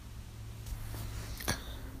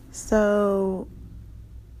So,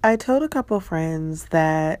 I told a couple friends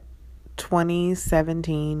that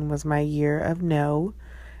 2017 was my year of no,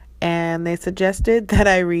 and they suggested that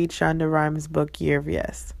I read Shonda Rhimes' book, Year of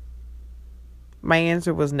Yes. My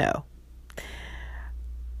answer was no.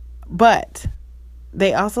 But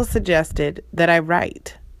they also suggested that I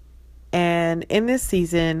write. And in this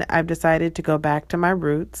season, I've decided to go back to my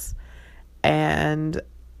roots, and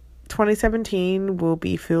 2017 will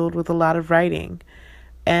be filled with a lot of writing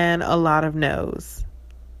and a lot of no's.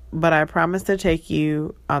 But I promise to take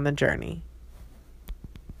you on the journey.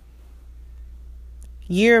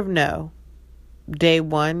 Year of No, day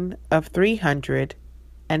 1 of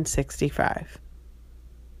 365.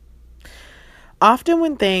 Often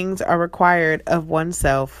when things are required of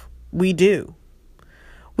oneself, we do.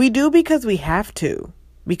 We do because we have to,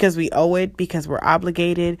 because we owe it, because we're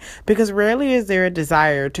obligated, because rarely is there a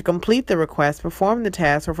desire to complete the request, perform the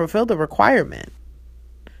task, or fulfill the requirement.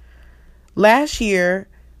 Last year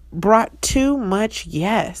brought too much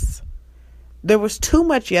yes. There was too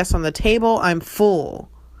much yes on the table. I'm full.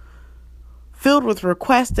 Filled with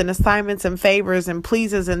requests and assignments and favors and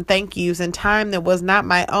pleases and thank yous and time that was not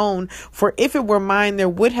my own. For if it were mine, there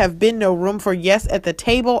would have been no room for yes at the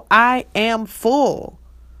table. I am full.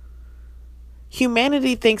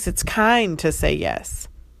 Humanity thinks it's kind to say yes.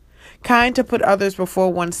 Kind to put others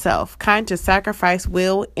before oneself. Kind to sacrifice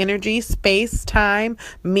will, energy, space, time,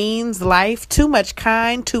 means, life. Too much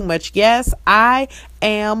kind, too much yes. I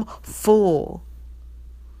am full.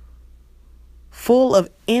 Full of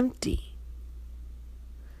empty.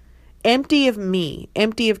 Empty of me,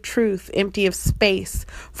 empty of truth, empty of space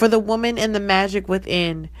for the woman and the magic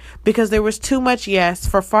within, because there was too much yes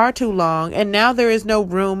for far too long, and now there is no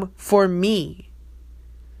room for me.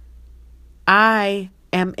 I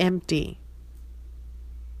am empty.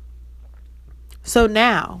 So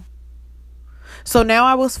now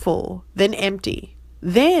I was full, then empty,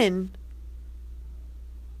 then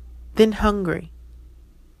hungry.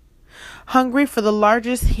 Hungry for the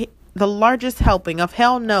largest helping of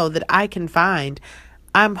hell no that I can find.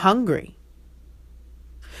 I'm hungry.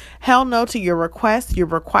 Hell no to your requests, your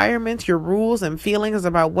requirements, your rules and feelings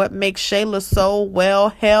about what makes Shayla so well.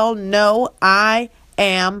 Hell no, I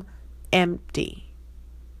am empty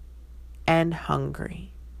and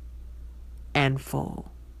hungry and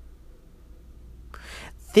full.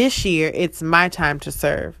 This year, it's my time to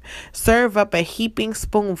serve. Serve up a heaping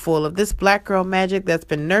spoonful of this black girl magic that's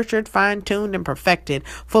been nurtured, fine-tuned, and perfected,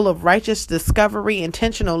 full of righteous discovery,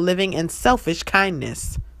 intentional living, and selfish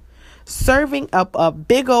kindness. Serving up a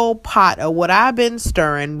big old pot of what I've been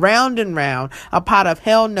stirring round and round, a pot of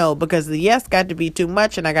hell no, because the yes got to be too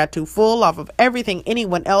much and I got too full off of everything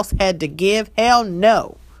anyone else had to give. Hell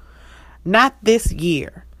no. Not this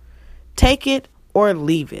year. Take it or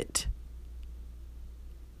leave it.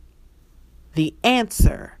 The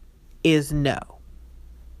answer is no.